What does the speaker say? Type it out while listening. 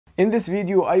In this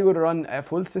video, I will run a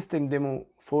full system demo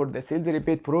for the sales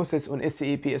rebate process on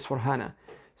SAP S/4HANA.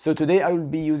 So today I will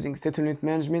be using settlement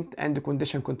management and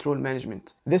condition control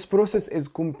management. This process is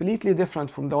completely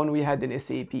different from the one we had in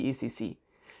SAP ECC.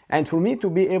 And for me to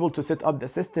be able to set up the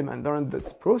system and run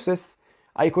this process,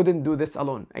 I couldn't do this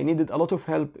alone. I needed a lot of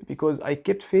help because I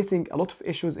kept facing a lot of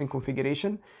issues in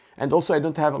configuration, and also I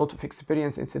don't have a lot of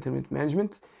experience in settlement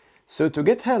management. So to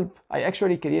get help, I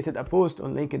actually created a post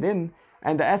on LinkedIn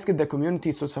and I asked the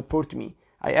community to support me.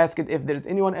 I asked if there's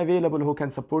anyone available who can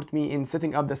support me in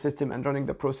setting up the system and running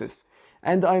the process.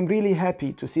 And I'm really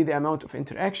happy to see the amount of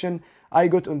interaction I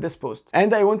got on this post.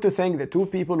 And I want to thank the two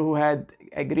people who had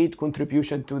a great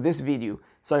contribution to this video.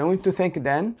 So I want to thank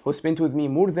Dan, who spent with me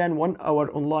more than 1 hour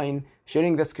online,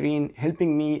 sharing the screen,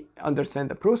 helping me understand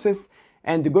the process,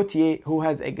 and Gautier, who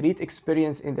has a great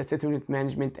experience in the settlement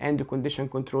management and the condition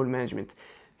control management.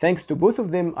 Thanks to both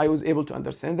of them, I was able to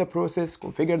understand the process,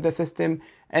 configure the system,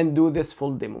 and do this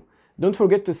full demo. Don't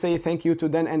forget to say thank you to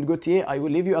Dan and Gautier. I will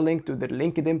leave you a link to their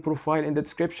LinkedIn profile in the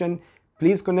description.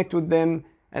 Please connect with them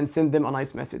and send them a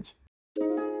nice message.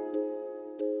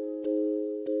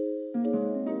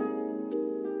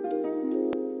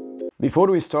 Before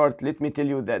we start, let me tell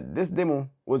you that this demo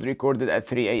was recorded at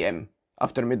 3 AM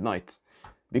after midnight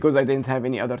because I didn't have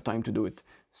any other time to do it.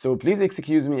 So please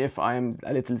excuse me if I am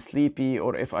a little sleepy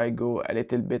or if I go a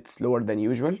little bit slower than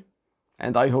usual,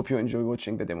 and I hope you enjoy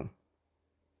watching the demo.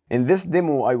 In this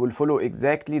demo, I will follow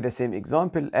exactly the same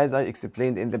example as I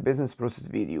explained in the business process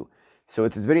video. So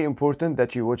it is very important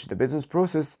that you watch the business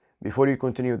process before you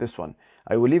continue this one.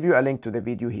 I will leave you a link to the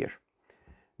video here.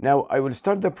 Now, I will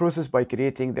start the process by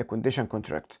creating the condition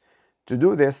contract. To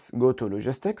do this, go to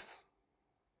Logistics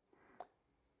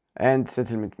and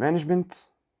Settlement Management,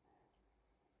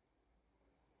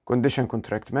 Condition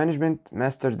Contract Management,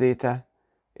 Master Data,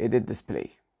 Edit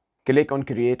Display. Click on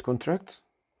Create Contract.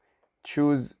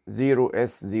 Choose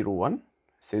 0S01,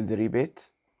 Sales Rebate.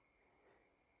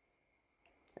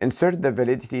 Insert the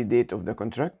validity date of the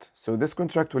contract. So this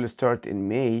contract will start in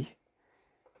May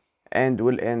and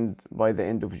will end by the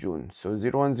end of June. So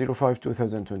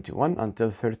 01/05/2021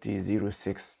 until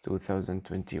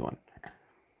 30/06/2021.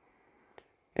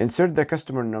 Insert the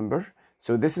customer number.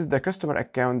 So this is the customer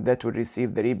account that will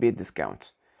receive the rebate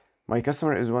discount. My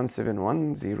customer is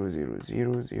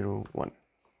 171000001.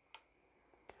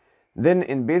 Then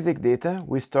in basic data,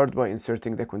 we start by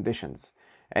inserting the conditions.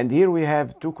 And here we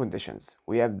have two conditions.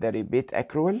 We have the rebate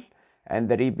accrual and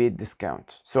the rebate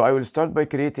discount. So I will start by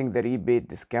creating the rebate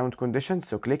discount condition.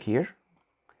 So click here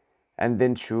and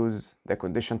then choose the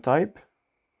condition type.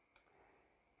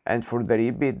 And for the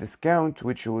rebate discount,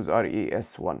 we choose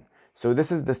RES1. So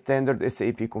this is the standard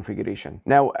SAP configuration.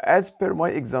 Now, as per my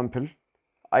example,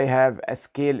 I have a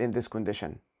scale in this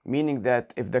condition, meaning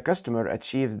that if the customer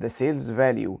achieves the sales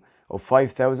value of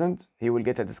 5,000, he will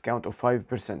get a discount of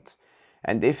 5%.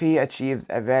 And if he achieves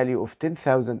a value of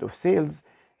 10,000 of sales,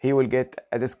 he will get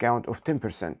a discount of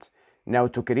 10%. Now,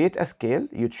 to create a scale,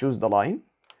 you choose the line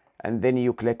and then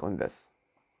you click on this.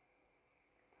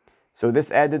 So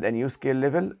this added a new scale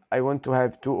level. I want to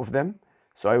have two of them.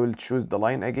 So I will choose the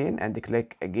line again and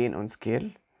click again on scale.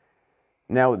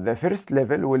 Now the first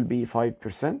level will be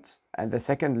 5% and the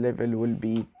second level will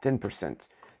be 10%.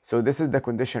 So this is the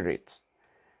condition rate.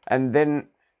 And then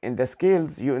in the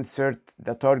scales, you insert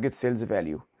the target sales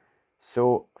value.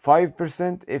 So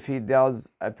 5% if he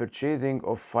does a purchasing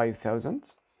of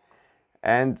 5,000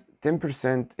 and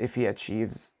 10% if he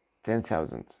achieves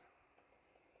 10,000.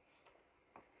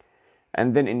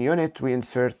 And then in unit, we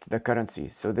insert the currency.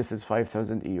 So this is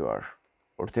 5,000 EUR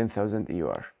or 10,000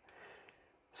 EUR.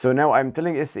 So now I'm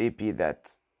telling SAP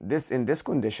that in this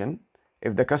condition,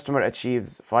 if the customer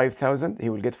achieves 5,000, he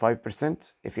will get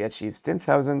 5%. If he achieves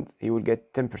 10,000, he will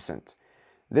get 10%.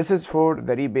 This is for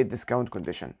the rebate discount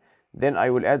condition. Then I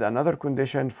will add another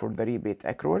condition for the rebate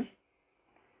accrual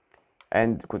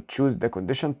and could choose the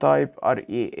condition type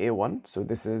REA1. So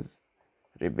this is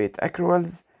rebate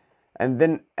accruals. And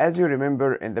then, as you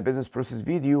remember in the business process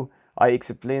video, I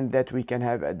explained that we can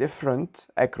have a different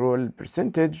accrual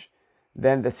percentage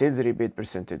than the sales rebate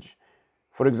percentage.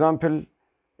 For example,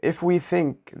 if we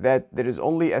think that there is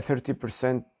only a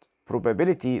 30%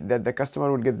 probability that the customer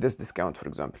will get this discount, for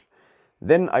example,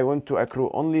 then I want to accrue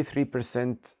only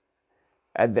 3%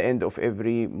 at the end of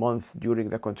every month during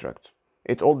the contract.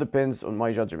 It all depends on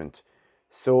my judgment.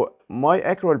 So my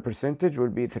accrual percentage will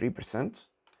be 3%.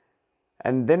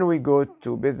 And then we go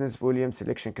to business volume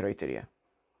selection criteria.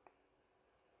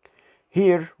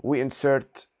 Here we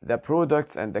insert the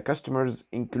products and the customers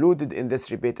included in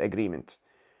this rebate agreement.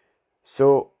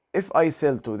 So if I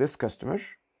sell to this customer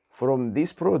from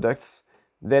these products,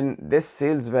 then this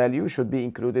sales value should be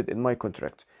included in my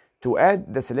contract. To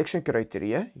add the selection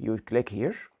criteria, you click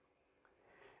here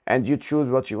and you choose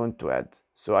what you want to add.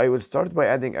 So I will start by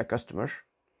adding a customer,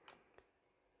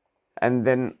 and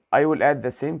then I will add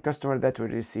the same customer that will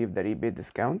receive the rebate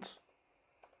discount,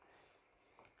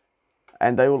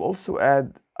 and I will also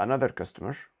add another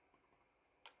customer.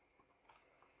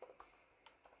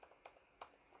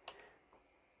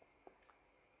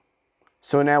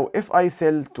 So now if I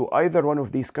sell to either one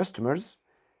of these customers,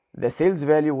 the sales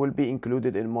value will be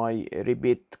included in my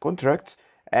rebate contract,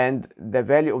 and the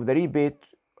value of the rebate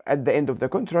at the end of the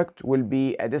contract will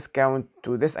be a discount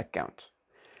to this account.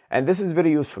 And this is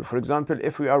very useful. For example,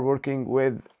 if we are working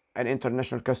with an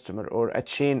international customer or a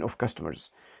chain of customers,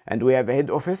 and we have a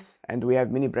head office and we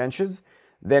have many branches,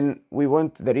 then we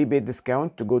want the rebate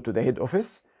discount to go to the head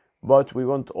office, but we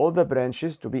want all the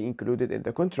branches to be included in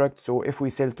the contract. So if we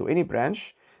sell to any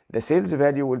branch, the sales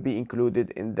value will be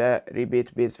included in the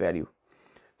rebate base value.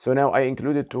 So now I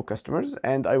included 2 customers,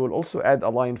 and I will also add a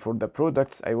line for the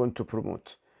products I want to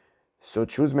promote. So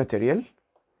choose material,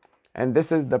 and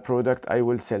this is the product I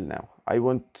will sell now. I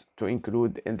want to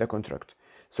include in the contract.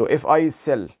 So if I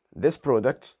sell this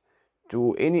product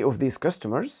to any of these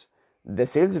customers, the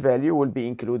sales value will be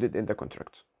included in the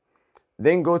contract.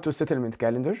 Then go to settlement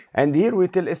calendar, and here we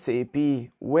tell SAP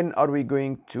when are we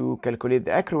going to calculate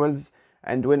the accruals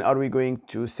and when are we going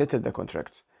to settle the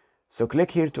contract. So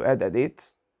click here to add a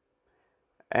date,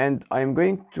 and I'm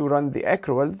going to run the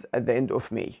accruals at the end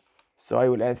of May. So I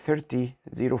will add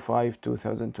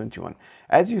 30/05/2021.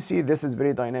 As you see, this is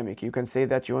very dynamic. You can say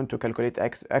that you want to calculate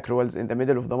accruals in the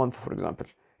middle of the month, for example.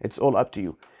 It's all up to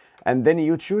you. And then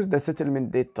you choose the settlement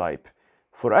date type.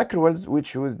 For accruals, we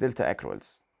choose Delta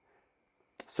Accruals.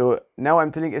 So now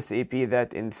I'm telling SAP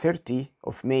that in 30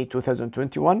 of May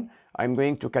 2021, I'm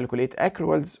going to calculate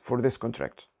accruals for this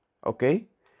contract. Okay?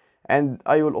 And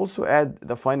I will also add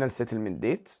the final settlement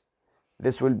date.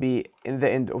 This will be in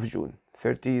the end of June,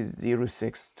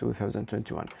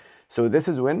 30/06/2021. So this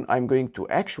is when I'm going to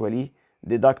actually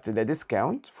deduct the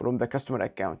discount from the customer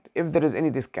account, if there is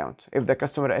any discount, if the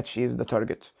customer achieves the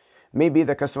target. Maybe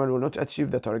the customer will not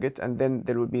achieve the target, and then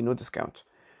there will be no discount.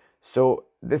 So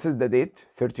this is the date,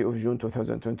 30 of June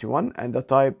 2021, and the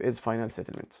type is final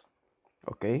settlement.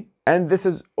 Okay, and this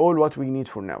is all what we need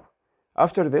for now.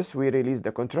 After this, we release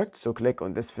the contract, so click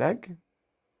on this flag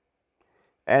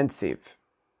and save.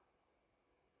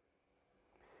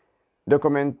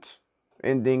 Document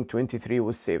ending 23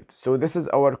 was saved. So this is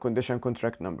our condition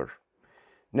contract number.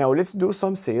 Now let's do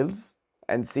some sales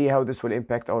and see how this will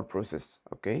impact our process.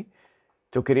 Okay,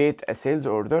 to create a sales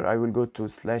order, I will go to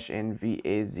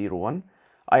 /NVA01.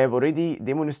 I have already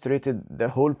demonstrated the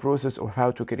whole process of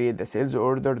how to create the sales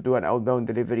order, do an outbound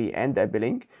delivery and a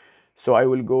billing. So I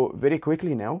will go very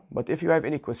quickly now, but if you have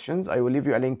any questions, I will leave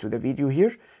you a link to the video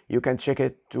here. You can check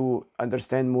it to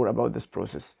understand more about this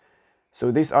process.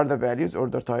 So these are the values.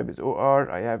 Order type is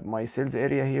OR. I have my sales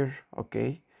area here.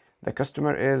 Okay, the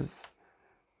customer is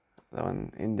the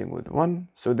one ending with 1.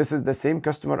 So this is the same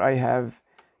customer I have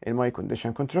in my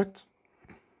condition contract.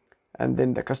 And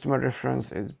then the customer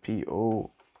reference is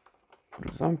PO, for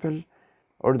example.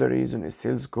 Order reason is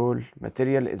sales call.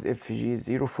 Material is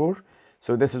FG04.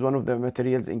 So this is one of the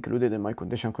materials included in my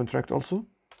condition contract also.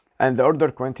 And the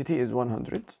order quantity is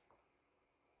 100.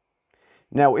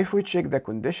 Now if we check the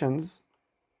conditions,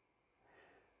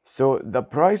 so the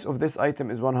price of this item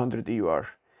is 100 EUR.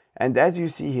 And as you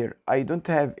see here, I don't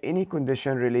have any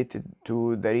condition related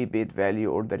to the rebate value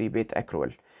or the rebate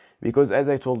accrual. Because as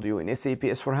I told you, in SAP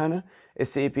S/4HANA,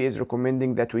 SAP is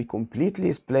recommending that we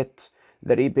completely split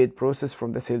the rebate process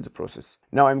from the sales process.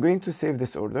 Now I'm going to save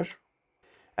this order.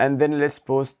 And then let's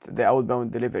post the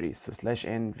outbound delivery. So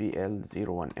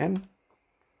 /NVL01N.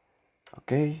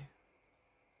 Okay.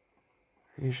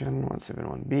 Region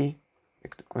 171B.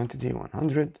 Quantity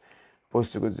 100.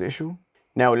 Post to goods issue.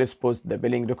 Now let's post the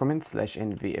billing document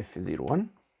 /NVF01.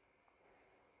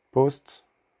 Post.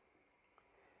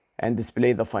 And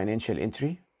display the financial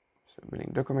entry. So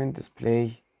billing document,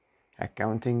 display,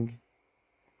 accounting.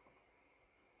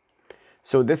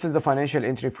 So this is the financial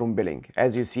entry from billing.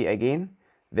 As you see again,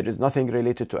 there is nothing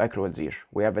related to accruals here.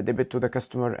 We have a debit to the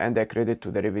customer and a credit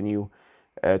to the revenue,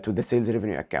 to the sales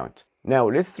revenue account. Now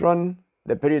let's run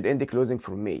the period end closing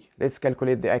from May. Let's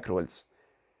calculate the accruals.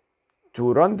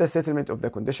 To run the settlement of the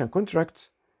condition contract,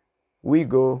 we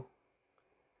go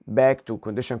back to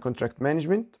condition contract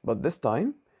management, but this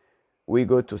time we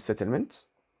go to settlement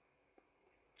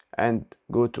and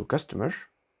go to customer,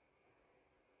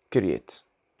 create.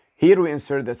 Here we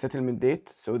insert the settlement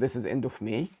date. So this is end of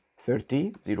May,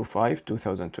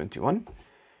 30/05/2021.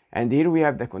 And here we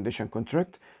have the condition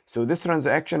contract. So this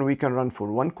transaction we can run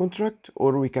for one contract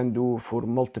or we can do for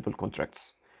multiple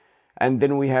contracts. And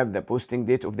then we have the posting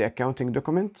date of the accounting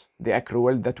document, the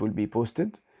accrual that will be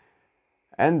posted.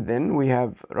 And then we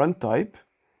have run type.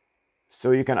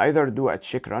 So you can either do a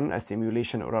check run, a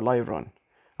simulation, or a live run.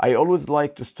 I always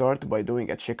like to start by doing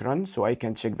a check run so I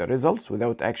can check the results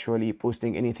without actually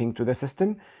posting anything to the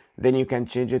system. Then you can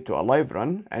change it to a live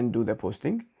run and do the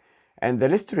posting. And the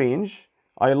list range,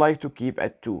 I like to keep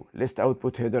at 2, list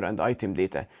output header and item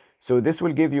data. So this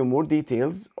will give you more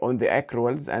details on the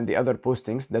accruals and the other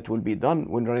postings that will be done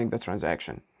when running the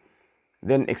transaction.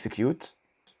 Then execute.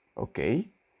 Okay.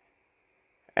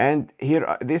 And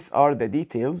here, these are the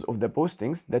details of the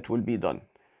postings that will be done.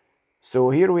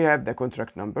 So here we have the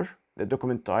contract number, the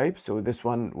document type. So this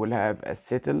one will have a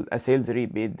sales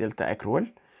rebate delta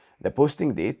accrual, the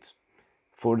posting date.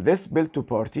 For this bill to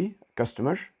party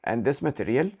customer and this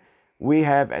material, we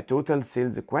have a total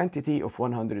sales quantity of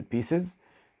 100 pieces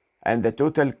and the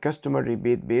total customer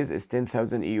rebate base is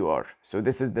 10,000 EUR. So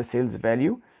this is the sales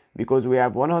value because we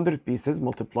have 100 pieces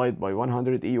multiplied by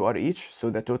 100 EUR each.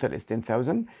 So the total is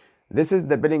 10,000. This is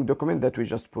the billing document that we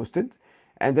just posted.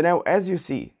 And now, as you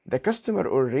see, the customer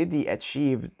already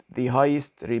achieved the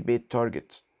highest rebate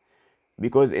target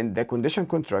because in the condition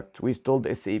contract, we told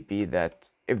SAP that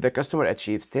if the customer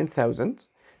achieves 10,000,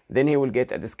 then he will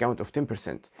get a discount of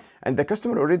 10%. And the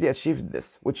customer already achieved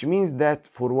this, which means that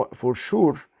for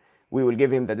sure, we will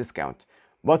give him the discount.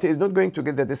 But he is not going to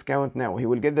get the discount now. He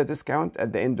will get the discount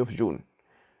at the end of June.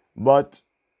 But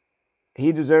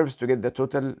he deserves to get the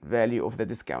total value of the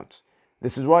discount.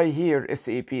 This is why here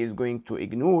SAP is going to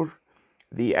ignore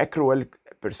the accrual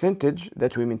percentage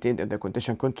that we maintained in the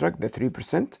condition contract, the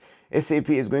 3%. SAP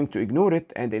is going to ignore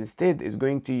it and instead is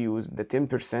going to use the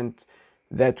 10%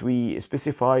 that we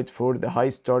specified for the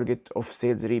highest target of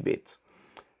sales rebate.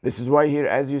 This is why here,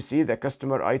 as you see, the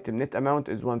customer item net amount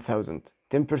is 1,000,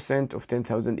 10% of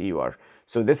 10,000 EUR.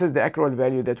 So this is the accrual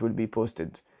value that will be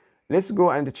posted. Let's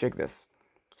go and check this.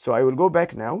 So I will go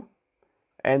back now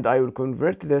and I will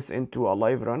convert this into a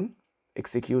live run,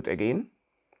 execute again.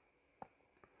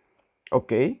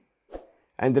 Okay.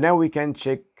 And now we can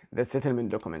check the settlement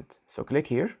document. So click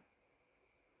here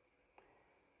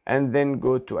and then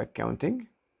go to accounting.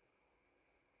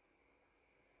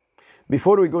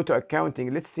 Before we go to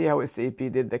accounting, let's see how SAP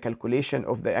did the calculation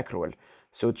of the accrual.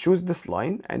 So choose this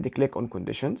line and click on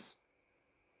conditions.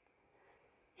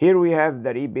 Here we have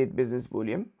the rebate business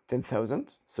volume,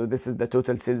 10,000. So this is the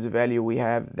total sales value we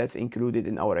have that's included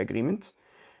in our agreement.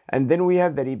 And then we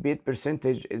have the rebate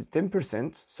percentage is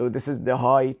 10%. So this is the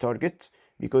high target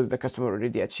because the customer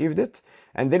already achieved it.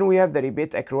 And then we have the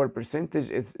rebate accrual percentage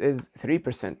is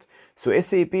 3%. So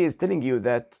SAP is telling you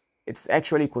that it's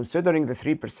actually considering the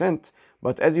 3%,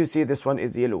 but as you see, this one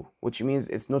is yellow, which means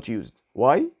it's not used.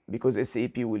 Why? Because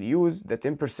SAP will use the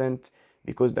 10%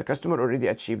 because the customer already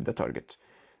achieved the target.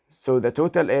 So the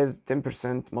total is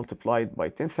 10% multiplied by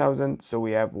 10,000. So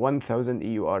we have 1,000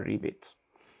 EUR rebate.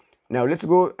 Now let's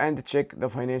go and check the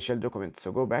financial document.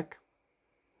 So go back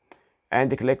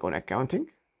and click on accounting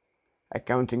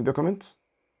document.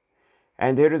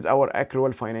 And here is our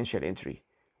accrual financial entry.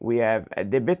 We have a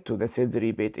debit to the sales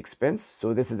rebate expense.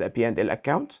 So this is a P&L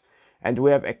account. And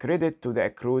we have a credit to the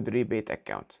accrued rebate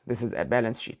account. This is a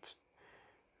balance sheet.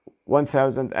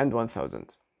 1,000 and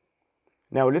 1,000.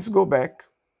 Now let's go back.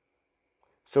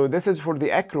 So this is for the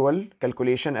accrual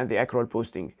calculation and the accrual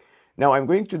posting. Now I'm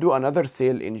going to do another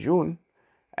sale in June.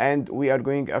 And we are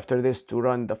going after this to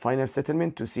run the final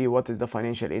settlement to see what is the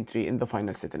financial entry in the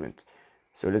final settlement.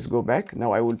 So let's go back.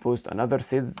 Now I will post another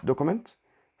sales document.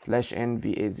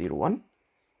 /NVA01.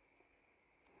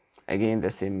 Again, the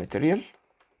same material.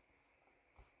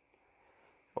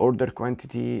 Order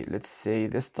quantity, let's say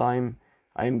this time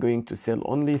I'm going to sell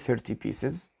only 30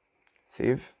 pieces.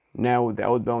 Save. Now the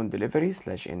outbound delivery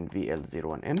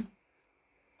 /NVL01N.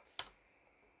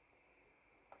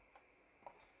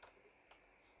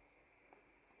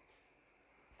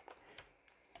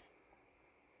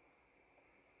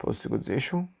 Post goods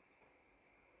issue.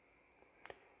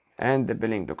 And the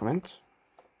billing document.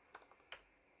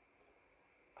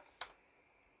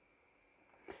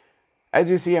 As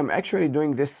you see, I'm actually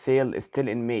doing this sale still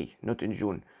in May, not in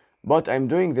June. But I'm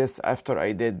doing this after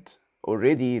I did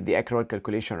already the accrual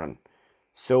calculation run.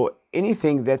 So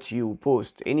anything that you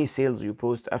post, any sales you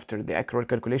post after the accrual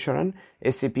calculation run,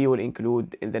 SAP will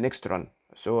include in the next run.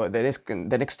 So the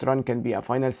next run can be a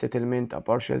final settlement, a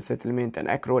partial settlement, an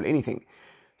accrual, anything.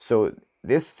 So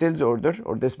this sales order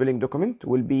or this billing document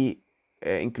will be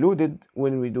included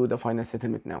when we do the final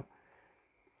settlement now.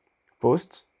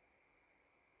 Post.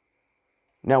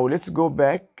 Now let's go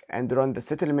back and run the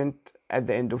settlement at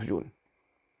the end of June.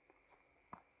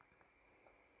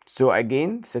 So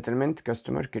again, settlement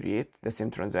customer create the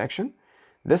same transaction.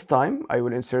 This time I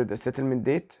will insert the settlement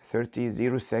date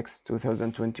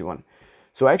 30/06/2021.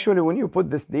 So actually when you put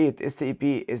this date,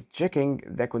 SAP is checking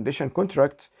the condition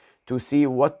contract to see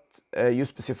what you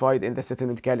specified in the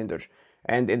settlement calendar.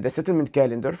 And in the settlement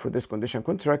calendar for this condition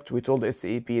contract, we told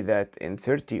SAP that in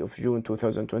 30 of June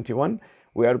 2021,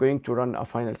 we are going to run a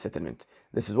final settlement.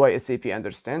 This is why SAP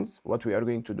understands what we are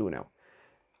going to do now.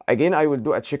 Again, I will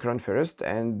do a check run first,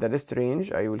 and the list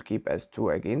range I will keep as 2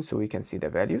 again so we can see the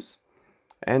values,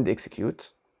 and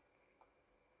execute.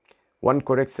 One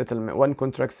correct settlement, one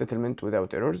contract settlement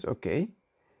without errors. Okay.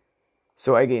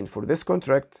 So again, for this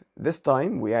contract, this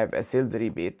time we have a sales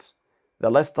rebate. The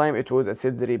last time it was a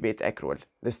sales rebate accrual.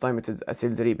 This time it is a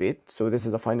sales rebate. So this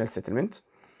is a final settlement.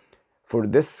 For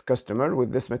this customer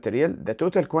with this material, the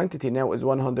total quantity now is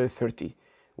 130.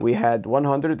 We had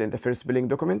 100 in the first billing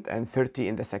document and 30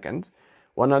 in the second.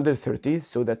 130,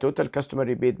 so the total customer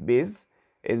rebate base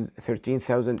is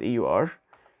 13,000 EUR.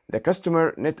 The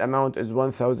customer net amount is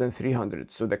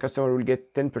 1,300, so the customer will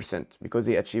get 10% because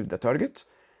he achieved the target.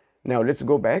 Now let's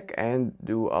go back and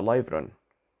do a live run.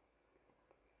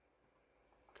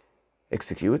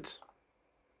 Execute.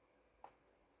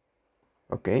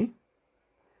 Okay.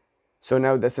 So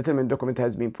now the settlement document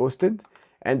has been posted,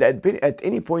 and at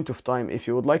any point of time, if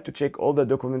you would like to check all the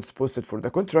documents posted for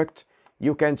the contract,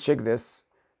 you can check this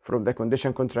from the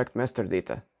condition contract master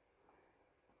data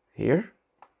here.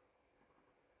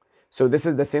 So this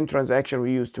is the same transaction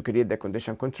we used to create the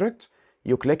condition contract.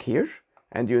 You click here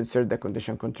and you insert the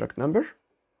condition contract number.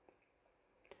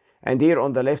 And here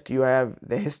on the left, you have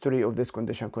the history of this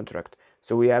condition contract.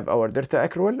 So we have our delta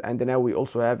accrual, and now we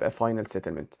also have a final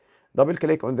settlement. Double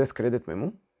click on this credit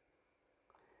memo.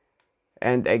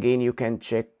 And again, you can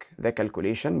check the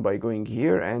calculation by going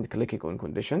here and clicking on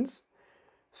conditions.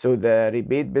 So the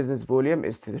rebate business volume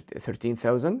is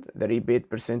 13,000. The rebate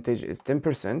percentage is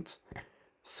 10%.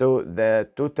 So the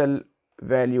total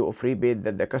value of rebate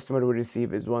that the customer will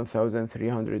receive is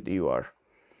 1,300 EUR.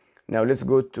 Now let's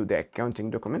go to the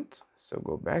accounting document. So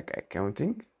go back,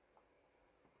 accounting.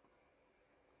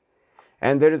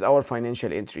 And there is our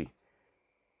financial entry.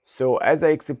 So as I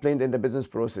explained in the business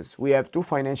process, we have 2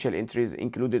 financial entries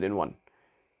included in one.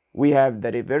 We have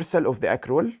the reversal of the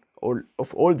accrual, or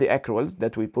of all the accruals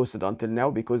that we posted until now,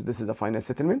 because this is a final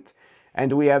settlement.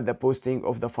 And we have the posting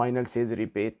of the final sales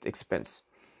rebate expense.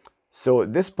 So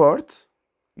this part,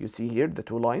 you see here, the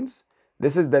 2 lines,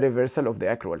 this is the reversal of the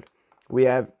accrual. We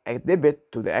have a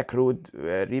debit to the accrued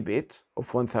rebate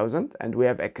of 1,000, and we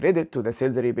have a credit to the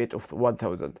sales rebate of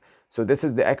 1,000. So this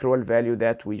is the accrual value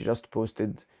that we just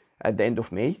posted at the end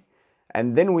of May.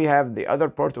 And then we have the other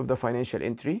part of the financial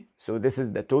entry. So this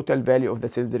is the total value of the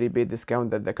sales rebate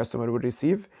discount that the customer will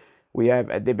receive. We have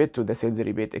a debit to the sales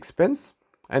rebate expense,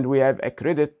 and we have a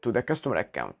credit to the customer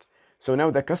account. So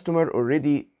now the customer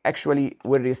already actually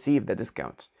will receive the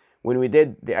discount. When we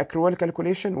did the accrual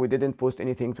calculation, we didn't post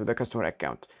anything to the customer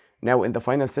account. Now in the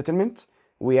final settlement,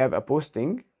 we have a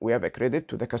posting, we have a credit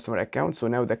to the customer account. So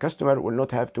now the customer will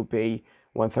not have to pay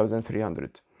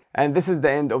 1,300. And this is the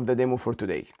end of the demo for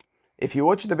today. If you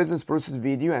watch the business process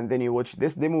video and then you watch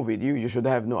this demo video, you should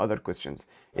have no other questions.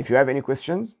 If you have any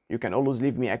questions, you can always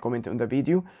leave me a comment on the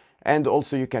video, and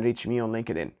also you can reach me on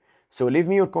LinkedIn. So leave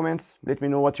me your comments, let me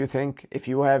know what you think. If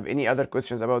you have any other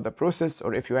questions about the process,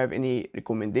 or if you have any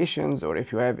recommendations, or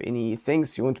if you have any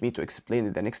things you want me to explain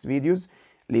in the next videos,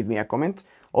 leave me a comment.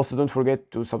 Also, don't forget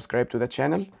to subscribe to the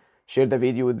channel, share the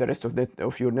video with the rest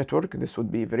of your network. This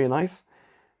would be very nice.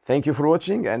 Thank you for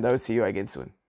watching, and I will see you again soon.